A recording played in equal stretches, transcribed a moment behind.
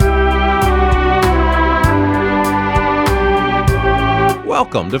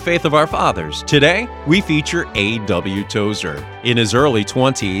Welcome to Faith of Our Fathers. Today, we feature A W Tozer. In his early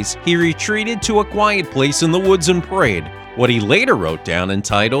 20s, he retreated to a quiet place in the woods and prayed what he later wrote down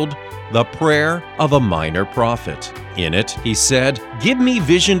entitled, The Prayer of a Minor Prophet. In it, he said, "Give me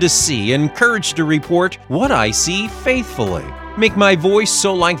vision to see and courage to report what I see faithfully. Make my voice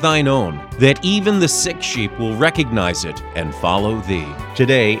so like thine own, that even the sick sheep will recognize it and follow thee."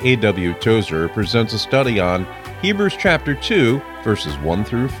 Today, A W Tozer presents a study on Hebrews chapter 2, verses 1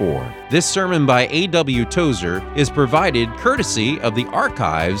 through 4. This sermon by A W Tozer is provided courtesy of the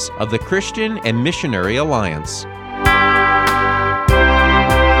archives of the Christian and Missionary Alliance.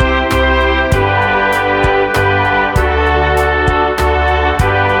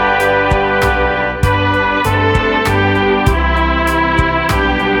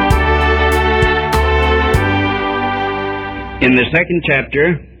 In the second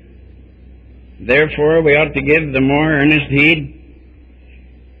chapter, therefore we ought to give the more earnest heed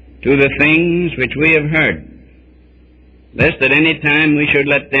to the things which we have heard, lest at any time we should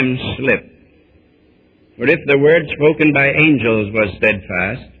let them slip. For if the word spoken by angels was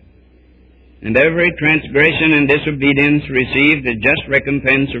steadfast, and every transgression and disobedience received a just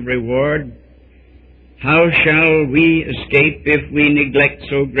recompense of reward, how shall we escape if we neglect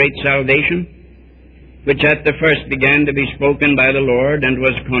so great salvation, which at the first began to be spoken by the Lord, and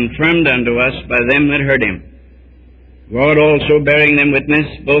was confirmed unto us by them that heard him? God also bearing them witness,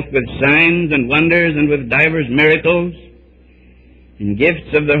 both with signs and wonders, and with divers miracles, and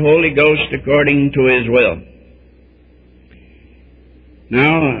gifts of the Holy Ghost according to his will.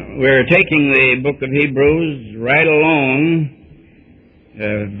 Now, we're taking the book of Hebrews right along,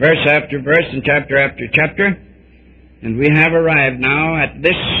 verse after verse and chapter after chapter, and we have arrived now at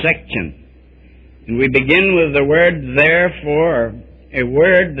this section. And we begin with the word therefore, a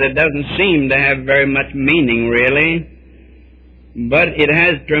word that doesn't seem to have very much meaning really, but it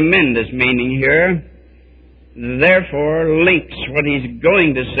has tremendous meaning here. Therefore links what he's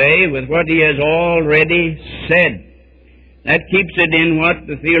going to say with what he has already said. That keeps it in what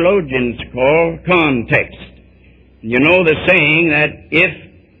the theologians call context. You know the saying that if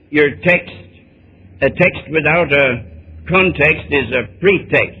your text, a text without a context is a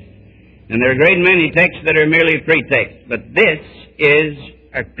pretext. And there are a great many texts that are merely pretext, but this is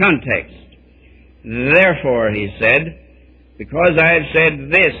a context. Therefore, he said, because I have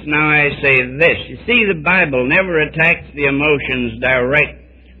said this, now I say this. You see, the Bible never attacks the emotions direct,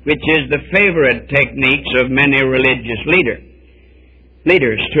 which is the favorite techniques of many religious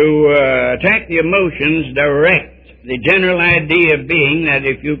leaders, to attack the emotions direct. The general idea being that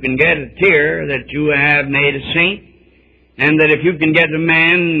if you can get a tear, that you have made a saint, and that if you can get a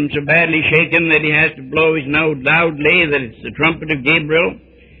man so badly shaken that he has to blow his nose loudly, that it's the trumpet of Gabriel,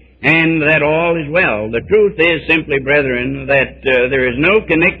 and that all is well. The truth is simply, brethren, that there is no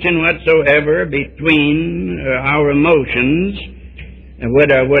connection whatsoever between our emotions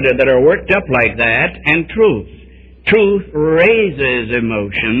that are worked up like that and truth. Truth raises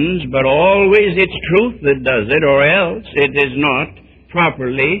emotions, but always it's truth that does it, or else it is not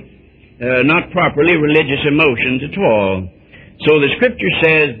properly religious emotions at all. So the Scripture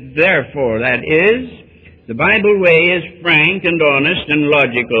says, therefore, that is, the Bible way is frank and honest and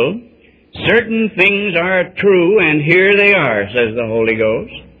logical. Certain things are true, and here they are, says the Holy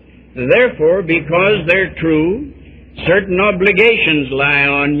Ghost. Therefore, because they're true, certain obligations lie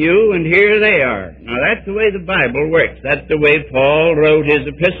on you, and here they are. Now, that's the way the Bible works. That's the way Paul wrote his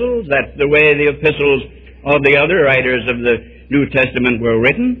epistles. That's the way the epistles of the other writers of the New Testament were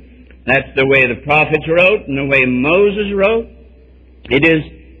written. That's the way the prophets wrote and the way Moses wrote. It is,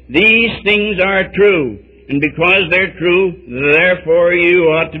 these things are true, and because they're true, therefore you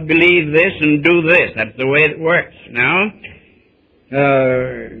ought to believe this and do this. That's the way it works. Now,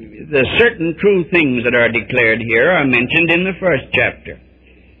 the certain true things that are declared here are mentioned in the first chapter.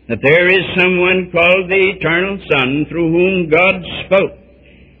 That there is someone called the Eternal Son through whom God spoke,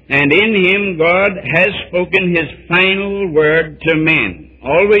 and in him God has spoken his final word to men.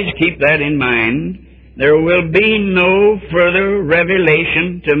 Always keep that in mind. There will be no further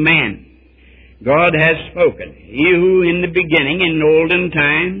revelation to man. God has spoken. He who in the beginning, in olden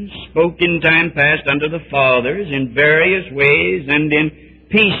times, spoke in time past unto the fathers in various ways and in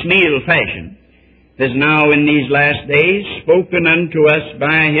piecemeal fashion, has now in these last days spoken unto us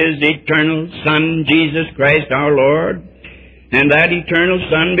by his eternal Son, Jesus Christ our Lord. And that eternal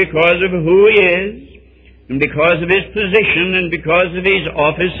Son, because of who he is, and because of his position and because of his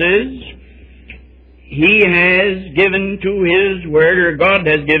offices, he has given to his word, or God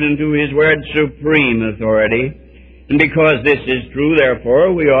has given to his word, supreme authority. And because this is true,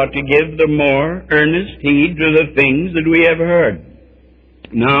 therefore, we ought to give the more earnest heed to the things that we have heard.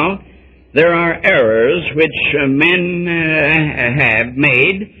 Now, there are errors which men have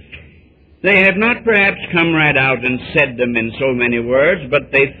made. They have not perhaps come right out and said them in so many words,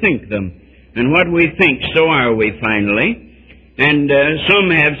 but they think them. And what we think, so are we finally. And some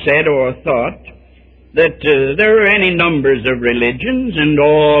have said or thought that there are any numbers of religions, and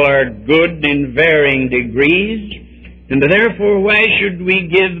all are good in varying degrees, and therefore why should we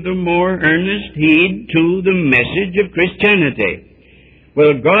give the more earnest heed to the message of Christianity?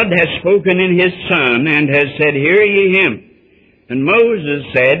 Well, God has spoken in His Son, and has said, Hear ye Him. And Moses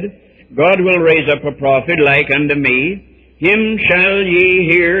said, God will raise up a prophet like unto me. Him shall ye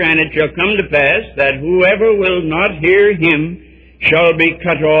hear, and it shall come to pass that whoever will not hear him shall be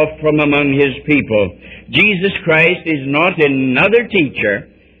cut off from among his people. Jesus Christ is not another teacher.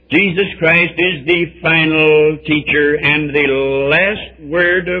 Jesus Christ is the final teacher and the last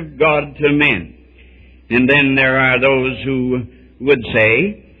word of God to men. And then there are those who would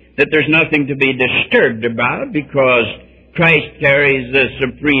say that there's nothing to be disturbed about because Christ carries the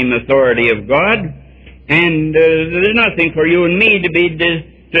supreme authority of God, and there's nothing for you and me to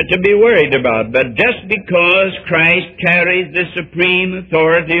be worried about. But just because Christ carries the supreme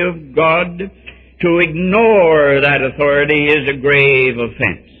authority of God, to ignore that authority is a grave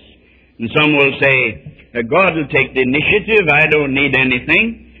offense. And some will say, God will take the initiative, I don't need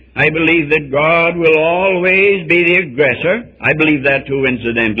anything. I believe that God will always be the aggressor. I believe that too,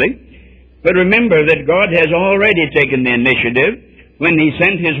 incidentally. But remember that God has already taken the initiative when He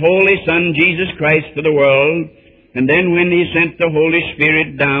sent His Holy Son, Jesus Christ, to the world, and then when He sent the Holy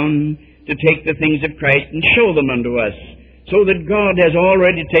Spirit down to take the things of Christ and show them unto us. So that God has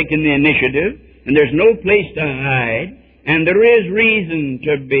already taken the initiative, and there's no place to hide, and there is reason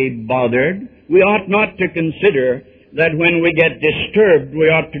to be bothered. We ought not to consider that when we get disturbed, we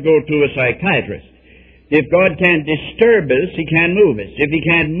ought to go to a psychiatrist. If God can't disturb us, He can't move us. If He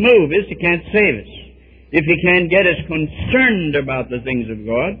can't move us, He can't save us. If He can't get us concerned about the things of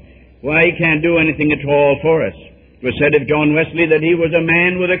God, why, He can't do anything at all for us. It was said of John Wesley that he was a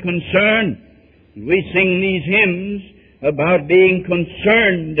man with a concern. We sing these hymns about being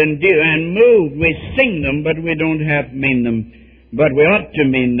concerned and moved. We sing them, but we don't have to mean them. But we ought to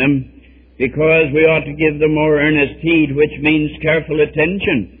mean them, because we ought to give them more earnest heed, which means careful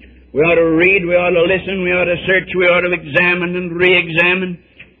attention. We ought to read, we ought to listen, we ought to search, we ought to examine and re-examine,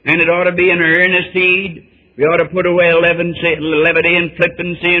 and it ought to be an earnest heed. We ought to put away levity and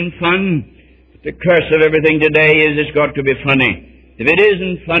flippancy and fun. The curse of everything today is it's got to be funny. If it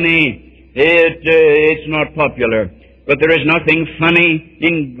isn't funny, it's not popular. But there is nothing funny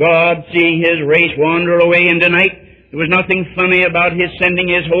in God seeing His race wander away in the night. There was nothing funny about His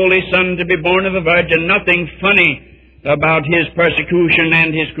sending His Holy Son to be born of a virgin. Nothing funny about His persecution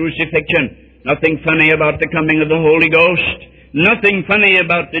and His crucifixion. Nothing funny about the coming of the Holy Ghost. Nothing funny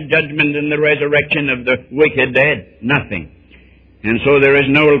about the judgment and the resurrection of the wicked dead. Nothing. And so there is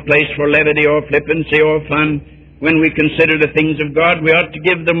no place for levity or flippancy or fun. When we consider the things of God, we ought to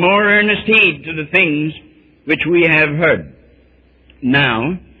give the more earnest heed to the things which we have heard.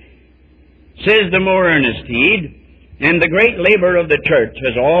 Now, says the more earnest heed, and the great labor of the church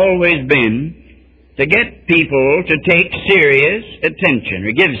has always been to get people to take serious attention,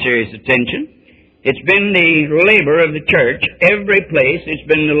 or give serious attention. It's been the labor of the church. Every place it's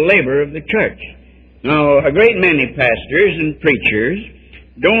been the labor of the church. Now, a great many pastors and preachers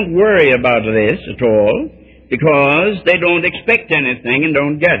don't worry about this at all, because they don't expect anything and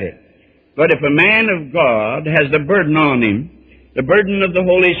don't get it. But if a man of God has the burden on him, the burden of the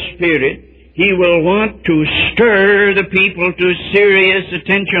Holy Spirit, he will want to stir the people to serious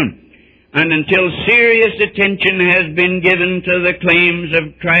attention. And until serious attention has been given to the claims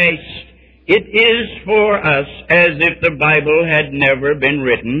of Christ, it is for us as if the Bible had never been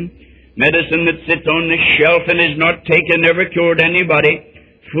written. Medicine that sits on the shelf and is not taken never cured anybody.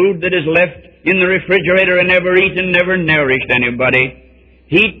 Food that is left in the refrigerator and never eaten never nourished anybody.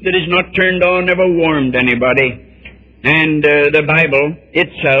 Heat that is not turned on never warmed anybody. And the Bible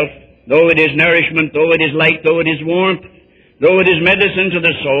itself, though it is nourishment, though it is light, though it is warmth, though it is medicine to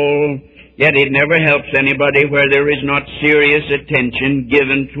the soul, yet it never helps anybody where there is not serious attention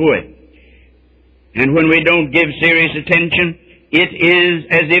given to it. And when we don't give serious attention, it is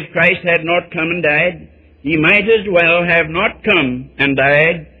as if Christ had not come and died. He might as well have not come and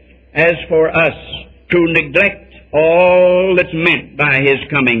died as for us to neglect all that's meant by His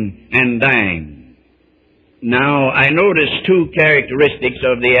coming and dying. Now, I notice two characteristics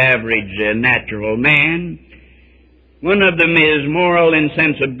of the average natural man. One of them is moral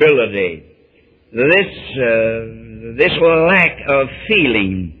insensibility. This lack of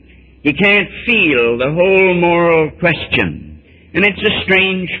feeling. He can't feel the whole moral question. And it's a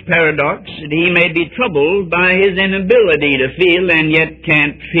strange paradox that he may be troubled by his inability to feel and yet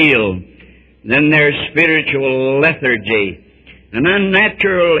can't feel. Then there's spiritual lethargy, an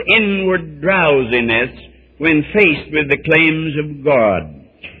unnatural inward drowsiness when faced with the claims of God.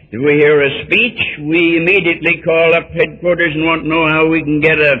 If we hear a speech, we immediately call up headquarters and want to know how we can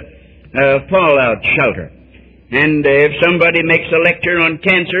get a fallout shelter. And if somebody makes a lecture on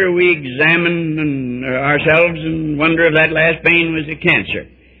cancer, we examine ourselves and wonder if that last pain was a cancer.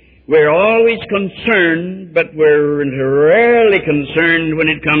 We're always concerned, but we're rarely concerned when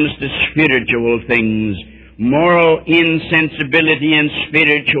it comes to spiritual things. Moral insensibility and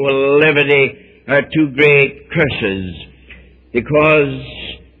spiritual levity are two great curses, because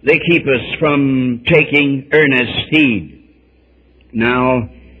they keep us from taking earnest heed. Now,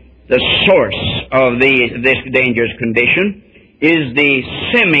 the source of this dangerous condition is the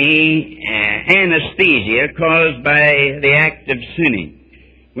semi-anesthesia caused by the act of sinning.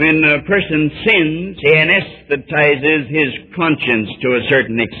 When a person sins, he anesthetizes his conscience to a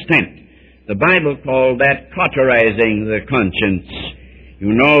certain extent. The Bible called that cauterizing the conscience.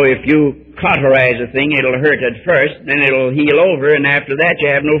 You know, if you cauterize a thing, it'll hurt at first, then it'll heal over, and after that you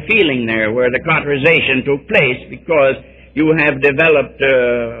have no feeling there where the cauterization took place, because you have developed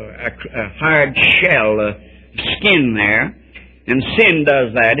a hard shell, a skin there, and sin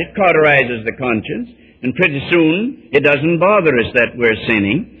does that. It cauterizes the conscience, and pretty soon it doesn't bother us that we're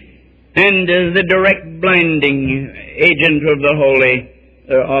sinning. And the direct blinding agent of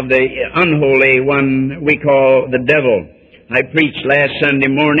the unholy one we call the devil. I preached last Sunday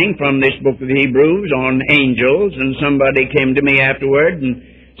morning from this book of Hebrews on angels, and somebody came to me afterward and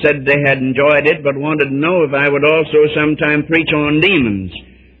said they had enjoyed it, but wanted to know if I would also sometime preach on demons.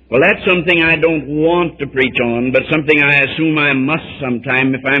 Well, that's something I don't want to preach on, but something I assume I must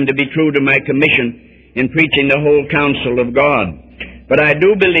sometime if I'm to be true to my commission in preaching the whole counsel of God. But I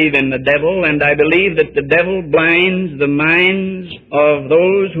do believe in the devil, and I believe that the devil blinds the minds of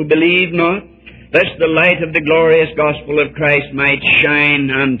those who believe not, lest the light of the glorious gospel of Christ might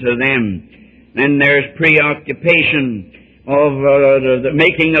shine unto them. Then there's preoccupation of the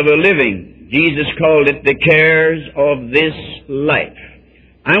making of a living. Jesus called it the cares of this life.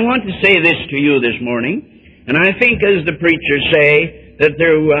 I want to say this to you this morning, and I think, as the preachers say, that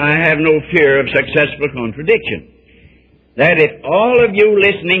I have no fear of successful contradiction. That if all of you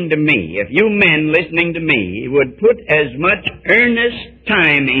listening to me, if you men listening to me, would put as much earnest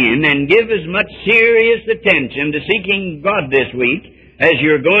time in and give as much serious attention to seeking God this week as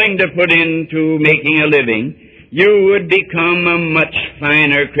you're going to put into making a living, you would become a much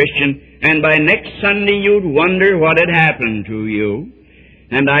finer Christian, and by next Sunday you'd wonder what had happened to you.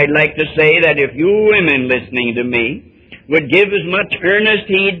 And I'd like to say that if you women listening to me would give as much earnest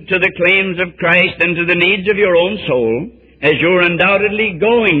heed to the claims of Christ and to the needs of your own soul as you're undoubtedly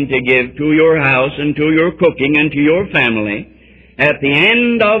going to give to your house and to your cooking and to your family, at the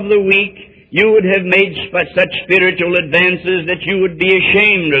end of the week you would have made such spiritual advances that you would be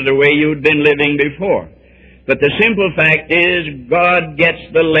ashamed of the way you'd been living before. But the simple fact is, God gets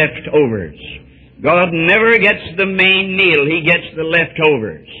the leftovers. God never gets the main meal. He gets the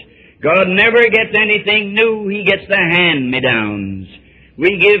leftovers. God never gets anything new. He gets the hand-me-downs.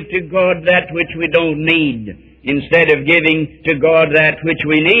 We give to God that which we don't need, instead of giving to God that which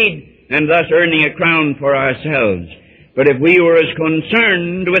we need, and thus earning a crown for ourselves. But if we were as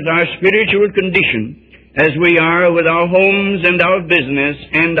concerned with our spiritual condition as we are with our homes and our business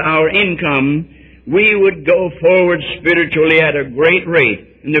and our income, we would go forward spiritually at a great rate.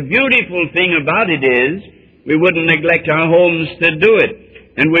 And the beautiful thing about it is, we wouldn't neglect our homes to do it,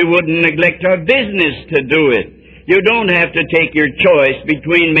 and we wouldn't neglect our business to do it. You don't have to take your choice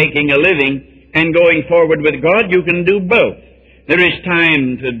between making a living and going forward with God. You can do both. There is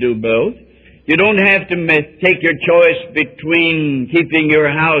time to do both. You don't have to take your choice between keeping your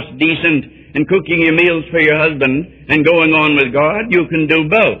house decent and cooking your meals for your husband and going on with God. You can do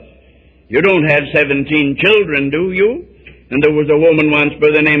both. You don't have 17 children, do you? And there was a woman once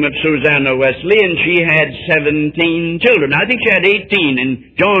by the name of Susanna Wesley, and she had 17 children. I think she had 18,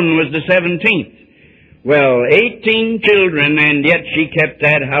 and John was the 17th. Well, 18 children, and yet she kept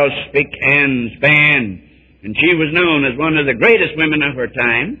that house spick and span. And she was known as one of the greatest women of her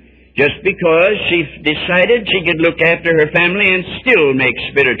time, just because she decided she could look after her family and still make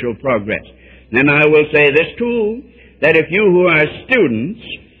spiritual progress. And I will say this too, that if you who are students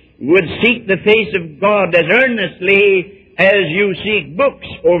would seek the face of God as earnestly as you seek books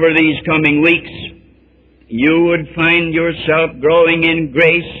over these coming weeks, you would find yourself growing in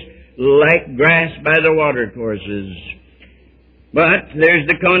grace like grass by the watercourses. But there's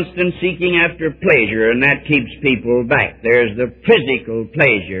the constant seeking after pleasure, and that keeps people back. There's the physical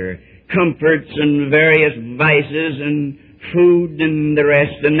pleasure, comforts and various vices and food and the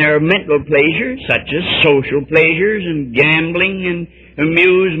rest. And there are mental pleasures, such as social pleasures and gambling and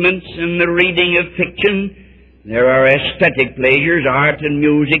amusements and the reading of fiction. There are aesthetic pleasures, art and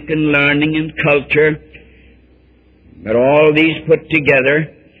music and learning and culture. But all these put together,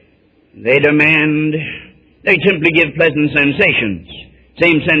 they simply give pleasant sensations.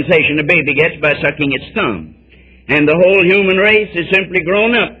 Same sensation a baby gets by sucking its thumb. And the whole human race is simply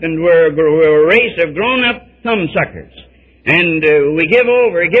grown up, and we're a race of grown-up thumb suckers. And we give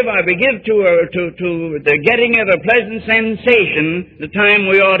to the getting of a pleasant sensation the time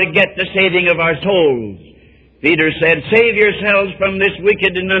we ought to get the saving of our souls. Peter said, "Save yourselves from this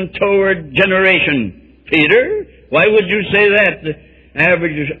wicked and untoward generation." Peter, why would you say that? The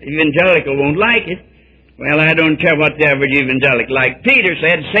average evangelical won't like it. Well, I don't care what the average evangelical like. Peter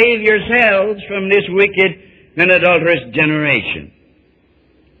said, "Save yourselves from this wicked and adulterous generation."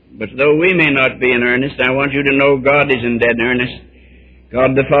 But though we may not be in earnest, I want you to know God is in dead earnest.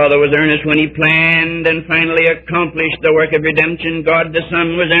 God the Father was earnest when He planned and finally accomplished the work of redemption. God the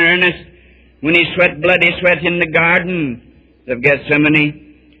Son was in earnest when He sweat bloody sweat in the Garden of Gethsemane.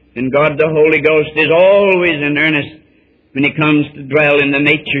 And God the Holy Ghost is always in earnest when He comes to dwell in the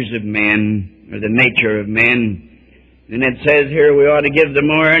natures of man, or the nature of man. And it says here we ought to give the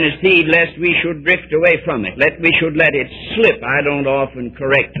more earnest heed lest we should drift away from it. We should let it slip. I don't often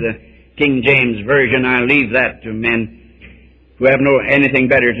correct the King James Version. I leave that to men who have anything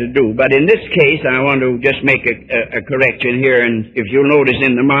better to do. But in this case, I want to just make a correction here. And if you'll notice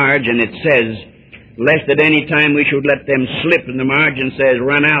in the margin, it says, "Lest at any time we should let them slip." And the margin says,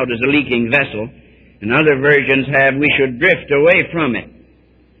 "run out as a leaking vessel." And other versions have, "we should drift away from it."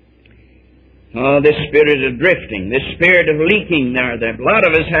 Oh, this spirit of drifting, this spirit of leaking. A lot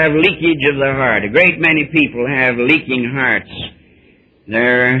of us have leakage of the heart. A great many people have leaking hearts.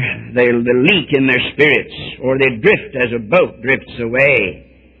 They leak in their spirits, or they drift as a boat drifts away.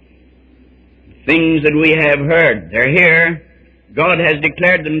 Things that we have heard, they're here. God has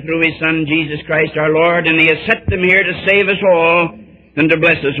declared them through His Son, Jesus Christ our Lord, and He has set them here to save us all and to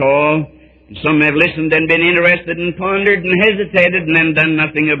bless us all. Some have listened and been interested and pondered and hesitated and then done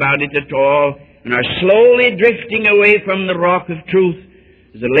nothing about it at all, and are slowly drifting away from the rock of truth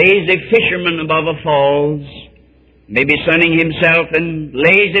as a lazy fisherman above a falls, maybe sunning himself and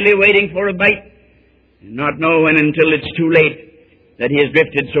lazily waiting for a bite, and not knowing until it's too late that he has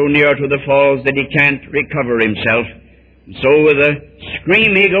drifted so near to the falls that he can't recover himself. And so with a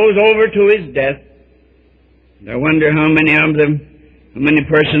scream he goes over to his death. And I wonder how many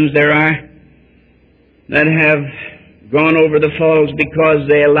persons there are that have gone over the falls because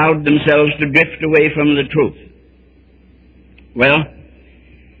they allowed themselves to drift away from the truth. Well,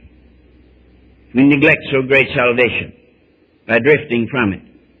 we neglect so great salvation by drifting from it.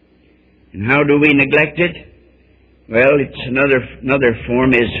 And how do we neglect it? Well, it's another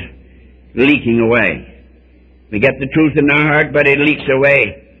form is leaking away. We get the truth in our heart, but it leaks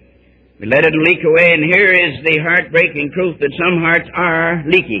away. We let it leak away, and here is the heartbreaking truth that some hearts are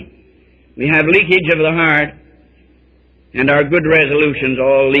leaky. We have leakage of the heart, and our good resolutions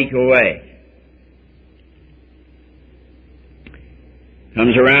all leak away.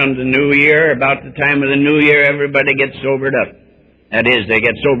 Comes around the new year, about the time of the new year, everybody gets sobered up. That is, they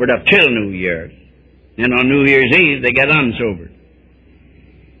get sobered up till New Year's. And on New Year's Eve, they get unsobered.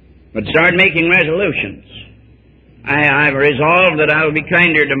 But start making resolutions. I've resolved that I will be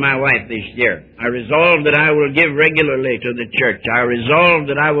kinder to my wife this year. I resolved that I will give regularly to the church. I resolved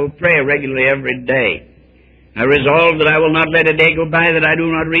that I will pray regularly every day. I resolved that I will not let a day go by that I do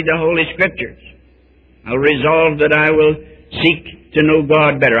not read the Holy Scriptures. I resolved that I will seek to know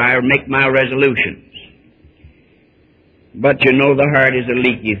God better. I will make my resolutions. But you know the heart is a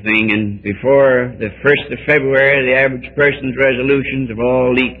leaky thing, and before the 1st of February, the average person's resolutions have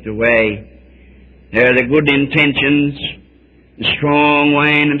all leaked away. They're the good intentions, the strong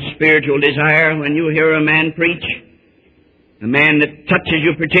wine of spiritual desire. When you hear a man preach, a man that touches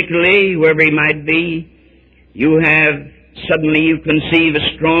you particularly, whoever he might be, you conceive a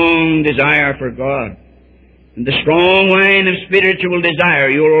strong desire for God. And the strong wine of spiritual desire,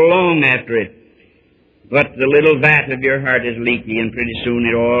 you'll long after it. But the little vat of your heart is leaky, and pretty soon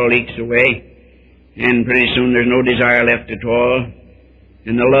it all leaks away. And pretty soon there's no desire left at all.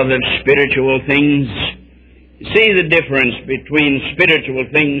 And the love of spiritual things. You see, the difference between spiritual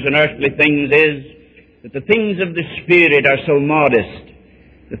things and earthly things is that the things of the Spirit are so modest.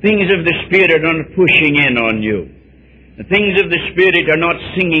 The things of the Spirit are not pushing in on you. The things of the Spirit are not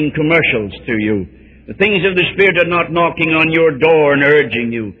singing commercials to you. The things of the Spirit are not knocking on your door and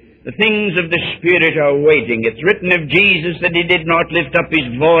urging you. The things of the Spirit are waiting. It's written of Jesus that He did not lift up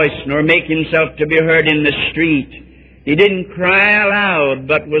His voice nor make Himself to be heard in the street. He didn't cry aloud,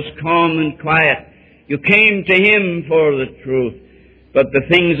 but was calm and quiet. You came to Him for the truth. But the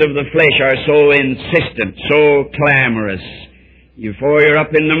things of the flesh are so insistent, so clamorous. Before you're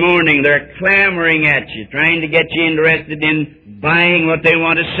up in the morning, they're clamoring at you, trying to get you interested in buying what they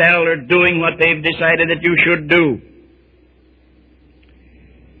want to sell or doing what they've decided that you should do.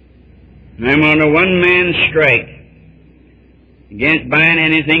 I'm on a one-man strike against buying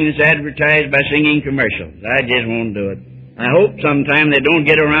anything that's advertised by singing commercials. I just won't do it. I hope sometime they don't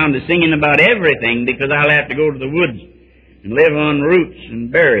get around to singing about everything, because I'll have to go to the woods and live on roots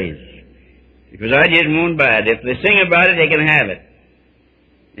and berries, because I just won't buy it. If they sing about it, they can have it.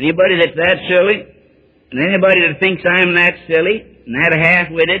 Anybody that's that silly, and anybody that thinks I'm that silly and that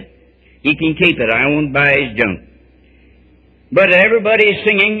half-witted, he can keep it. I won't buy his junk. But everybody's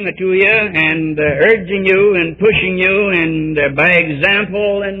singing to you and urging you and pushing you, and by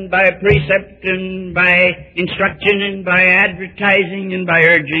example and by precept and by instruction and by advertising and by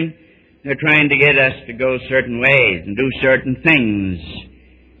urging, they're trying to get us to go certain ways and do certain things.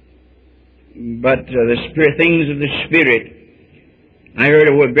 But the things of the Spirit, I heard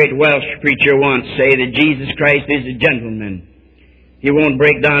a great Welsh preacher once say that Jesus Christ is a gentleman. He won't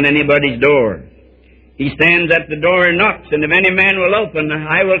break down anybody's door. He stands at the door and knocks, and if any man will open,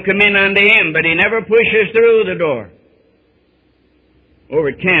 I will come in unto him. But he never pushes through the door. Or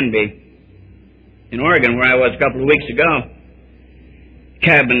it can be. In Oregon, where I was a couple of weeks ago,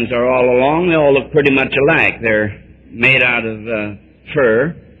 cabins are all along. They all look pretty much alike. They're made out of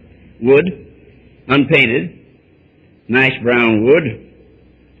fir, wood, unpainted, nice brown wood,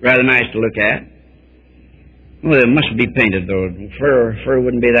 rather nice to look at. Well, they must be painted, though. Fir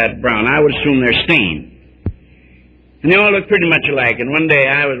wouldn't be that brown. I would assume they're stained. And they all look pretty much alike. And one day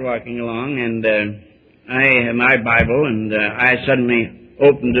I was walking along, and I had my Bible, and I suddenly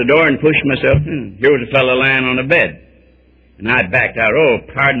opened the door and pushed myself in. Here was a fellow lying on a bed. And I backed out. "Oh,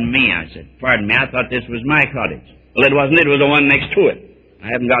 pardon me," I said. "Pardon me, I thought this was my cottage." Well, it wasn't. It was the one next to it. I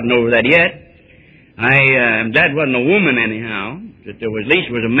haven't gotten over that yet. That wasn't a woman anyhow. That there was, at least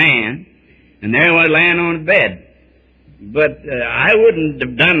was a man. And there I was laying on a bed. But I wouldn't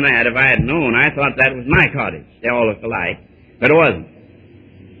have done that if I had known. I thought that was my cottage. They all look alike. But it wasn't.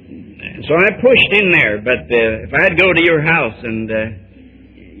 So I pushed in there. But if I'd go to your house and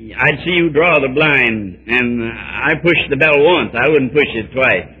I'd see you draw the blind, and I pushed the bell once, I wouldn't push it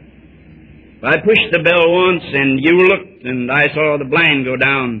twice. If I pushed the bell once and you looked and I saw the blind go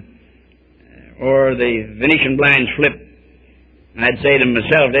down, or the Venetian blinds flip, I'd say to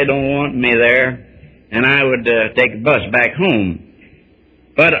myself, they don't want me there, and I would take a bus back home.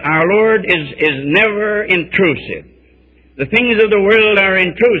 But our Lord is never intrusive. The things of the world are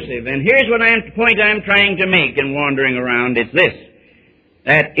intrusive, and here's what point I'm trying to make in wandering around. It's this,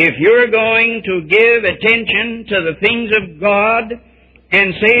 that if you're going to give attention to the things of God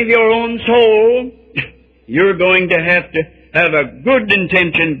and save your own soul, you're going to have a good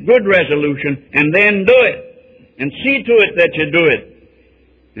intention, good resolution, and then do it. And see to it that you do it.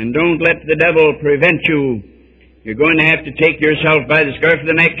 And don't let the devil prevent you. You're going to have to take yourself by the scruff of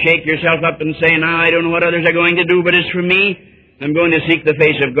the neck, shake yourself up and say, "Now, I don't know what others are going to do, but as for me, I'm going to seek the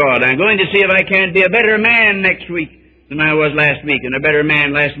face of God. I'm going to see if I can't be a better man next week than I was last week, and a better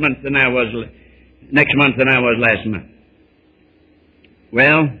man next month than I was last month."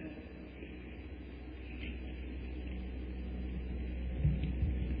 Well,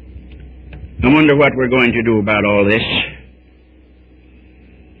 I wonder what we're going to do about all this.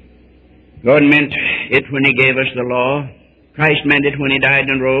 God meant it when He gave us the law. Christ meant it when He died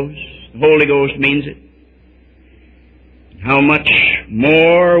and rose. The Holy Ghost means it. How much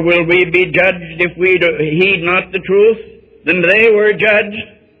more will we be judged if we heed not the truth than they were judged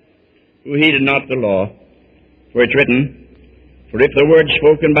who heeded not the law? For it's written, "For if the word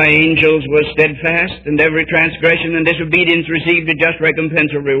spoken by angels was steadfast, and every transgression and disobedience received a just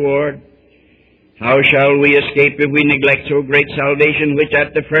recompense of reward, how shall we escape if we neglect so great salvation, which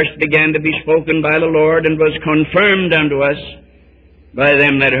at the first began to be spoken by the Lord, and was confirmed unto us by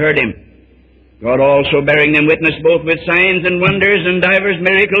them that heard Him? God also bearing them witness both with signs and wonders and divers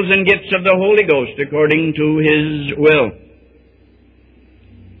miracles and gifts of the Holy Ghost, according to His will."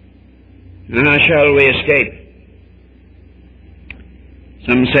 How shall we escape?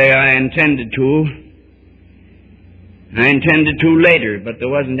 Some say, I intended to later, but there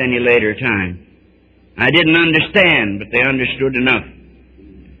wasn't any later time. I didn't understand, but they understood enough.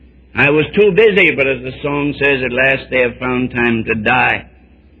 I was too busy, but as the song says, at last they have found time to die.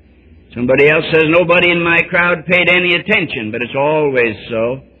 Somebody else says, nobody in my crowd paid any attention, but it's always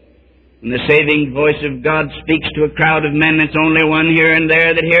so. When the saving voice of God speaks to a crowd of men, it's only one here and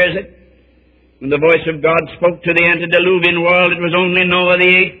there that hears it. When the voice of God spoke to the antediluvian world, it was only Noah,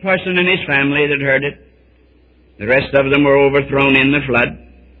 the eighth person in his family, that heard it. The rest of them were overthrown in the flood.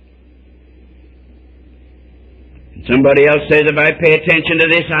 And somebody else says, if I pay attention to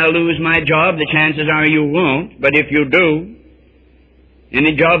this, I'll lose my job. The chances are you won't, but if you do,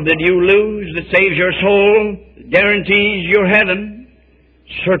 any job that you lose that saves your soul, guarantees your heaven,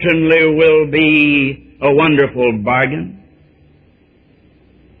 certainly will be a wonderful bargain.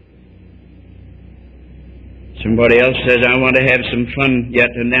 Somebody else says, I want to have some fun yet,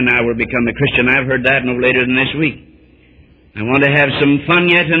 and then I will become a Christian. I've heard that no later than this week. I want to have some fun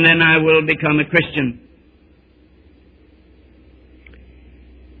yet, and then I will become a Christian.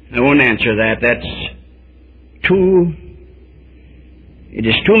 I won't answer that. It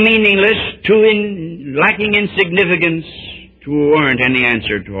is too meaningless, lacking in significance to warrant any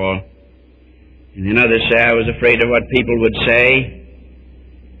answer at all. And then others say, I was afraid of what people would say.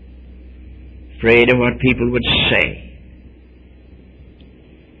 Afraid of what people would say.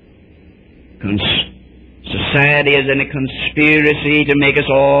 Society is in a conspiracy to make us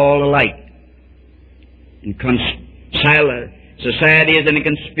all alike. And society is in a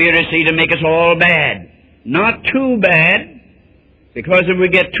conspiracy to make us all bad. Not too bad, because if we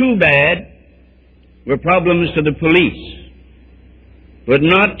get too bad, we're problems to the police. But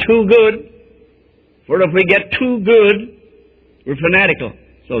not too good, for if we get too good, we're fanatical,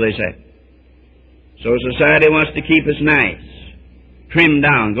 so they say. So society wants to keep us nice, trimmed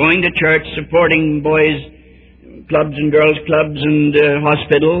down, going to church, supporting boys' clubs and girls' clubs and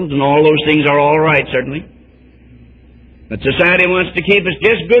hospitals, and all those things are all right, certainly. But society wants to keep us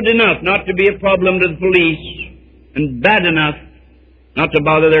just good enough not to be a problem to the police, and bad enough not to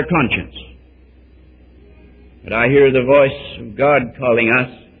bother their conscience. But I hear the voice of God calling us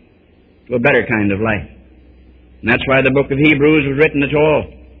to a better kind of life. And that's why the book of Hebrews was written at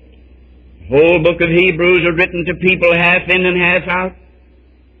all. The whole book of Hebrews was written to people half in and half out.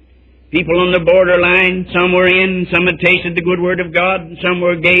 People on the borderline. Some were in, some had tasted the good word of God, and some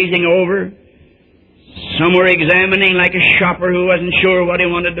were gazing over. Some were examining like a shopper who wasn't sure what he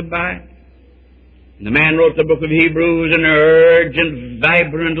wanted to buy. And the man wrote the book of Hebrews, an urgent,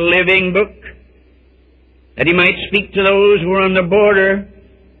 vibrant, living book, that he might speak to those who were on the border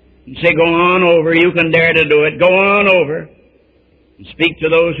and say, go on over, you can dare to do it, go on over. And speak to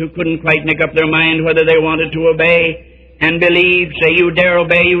those who couldn't quite make up their mind whether they wanted to obey and believe, say, you dare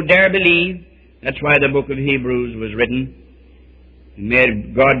obey, you dare believe. That's why the book of Hebrews was written. And may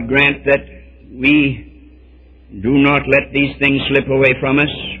God grant that we do not let these things slip away from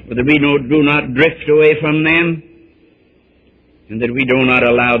us, or that we do not drift away from them, and that we do not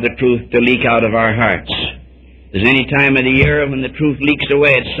allow the truth to leak out of our hearts. There's any time of the year when the truth leaks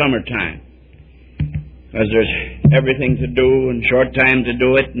away, it's summertime. Because there's everything to do and short time to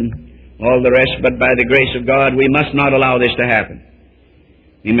do it and all the rest, but by the grace of God, we must not allow this to happen.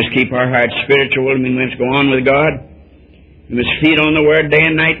 We must keep our hearts spiritual, and we must go on with God. We must feed on the Word day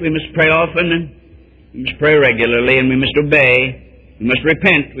and night. We must pray often, and we must pray regularly, and we must obey. We must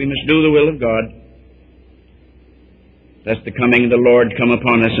repent. We must do the will of God. Lest the coming of the Lord come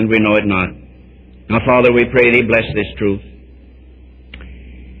upon us, and we know it not. Now, Father, we pray Thee, bless this truth.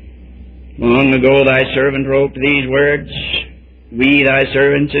 Long ago Thy servant wrote these words. We, Thy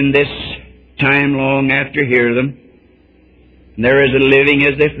servants, in this time long after hear them. And there is a living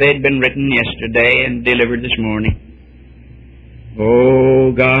as if they'd been written yesterday and delivered this morning.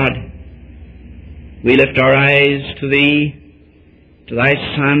 Oh, God, we lift our eyes to Thee, to Thy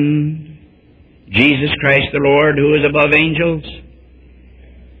Son, Jesus Christ the Lord, who is above angels,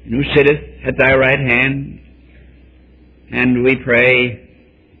 and who sitteth at Thy right hand. And we pray,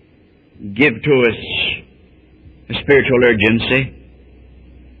 give to us a spiritual urgency.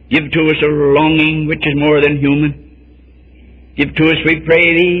 Give to us a longing which is more than human. Give to us, we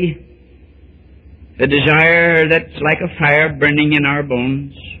pray Thee, a desire that's like a fire burning in our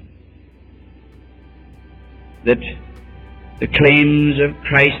bones, that the claims of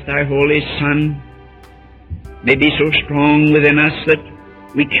Christ, Thy Holy Son, may be so strong within us that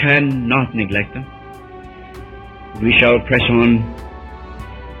we cannot neglect them. We shall press on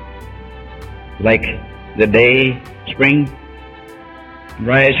like the day, spring, and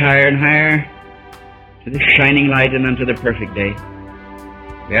rise higher and higher to the shining light and unto the perfect day.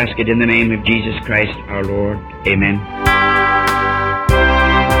 We ask it in the name of Jesus Christ our Lord. Amen.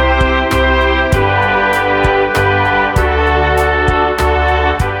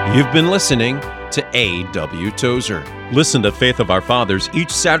 You've been listening to A W Tozer. Listen to Faith of Our Fathers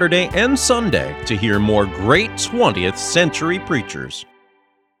each Saturday and Sunday to hear more great 20th century preachers.